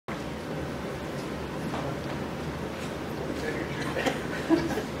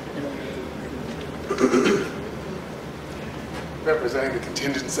Representing the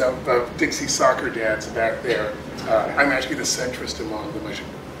contingents of Dixie soccer dads back there. I'm actually the centrist among them. I should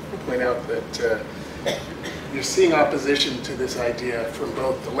point out that you're seeing opposition to this idea from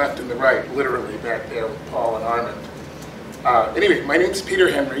both the left and the right, literally back there with Paul and Armand. Anyway, my name's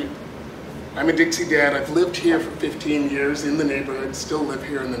Peter Henry. I'm a Dixie dad. I've lived here for 15 years in the neighborhood, still live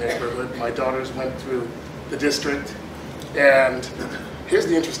here in the neighborhood. My daughters went through the district. And here's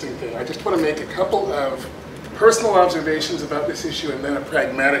the interesting thing. I just want to make a couple of personal observations about this issue and then a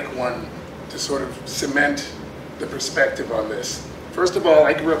pragmatic one to sort of cement the perspective on this. First of all,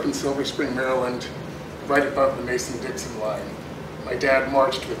 I grew up in Silver Spring, Maryland, right above the Mason-Dixon line. My dad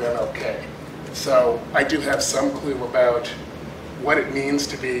marched with MLK. So I do have some clue about what it means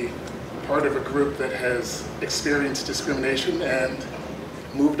to be part of a group that has experienced discrimination and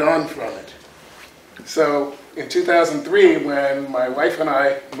moved on from it. So in 2003, when my wife and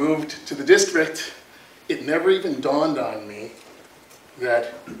I moved to the district, it never even dawned on me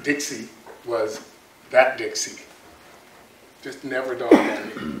that Dixie was that Dixie. Just never dawned on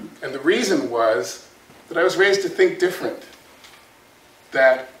me. And the reason was that I was raised to think different.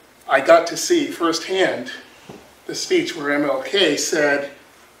 That I got to see firsthand the speech where MLK said,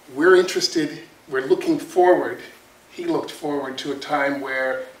 we're interested, we're looking forward. He looked forward to a time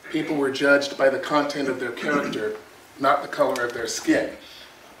where people were judged by the content of their character, not the color of their skin.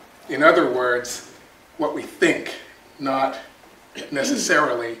 In other words, what we think, not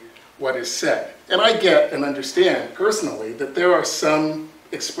necessarily what is said. And I get and understand personally that there are some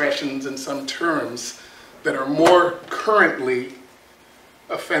expressions and some terms that are more currently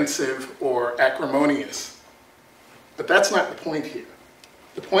offensive or acrimonious. But that's not the point here.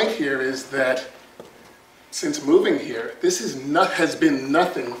 The point here is that since moving here, this has been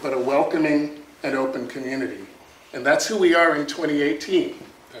nothing but a welcoming and open community. And that's who we are in 2018.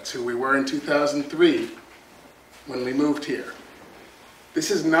 That's who we were in 2003 when we moved here.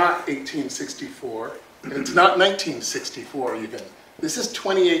 This is not 1864, and it's not 1964 even. This is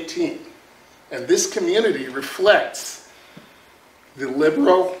 2018. And this community reflects the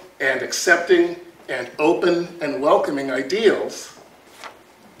liberal and accepting and open and welcoming ideals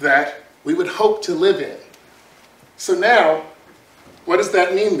that we would hope to live in. So now, what does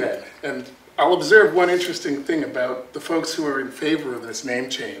that mean then? And I'll observe one interesting thing about the folks who are in favor of this name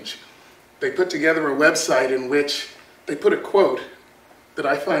change. They put together a website in which they put a quote that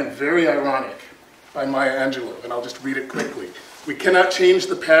I find very ironic by Maya Angelou, and I'll just read it quickly. We cannot change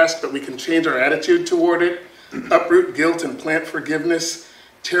the past, but we can change our attitude toward it, uproot guilt and plant forgiveness,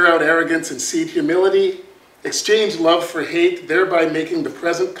 tear out arrogance and seed humility, exchange love for hate, thereby making the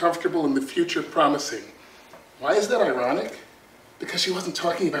present comfortable and the future promising. Why is that ironic? Because she wasn't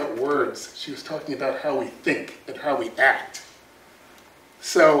talking about words. She was talking about how we think and how we act.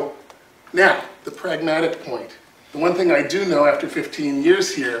 So now, the pragmatic point. The one thing I do know after 15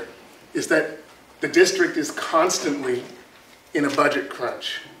 years here is that the district is constantly in a budget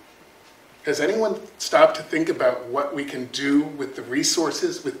crunch. Has anyone stopped to think about what we can do with the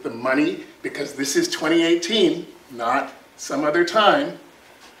resources, with the money, because this is 2018, not some other time,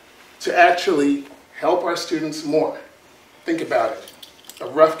 to actually help our students more? Think about it. A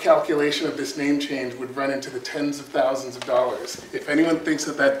rough calculation of this name change would run into the tens of thousands of dollars. If anyone thinks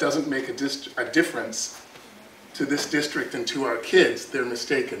that that doesn't make a difference to this district and to our kids, they're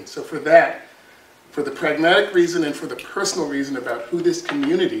mistaken. So for that, for the pragmatic reason and for the personal reason about who this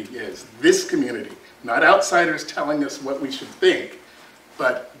community is, this community, not outsiders telling us what we should think,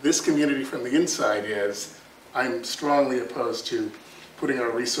 but this community from the inside is, I'm strongly opposed to putting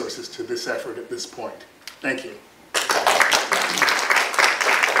our resources to this effort at this point. Thank you.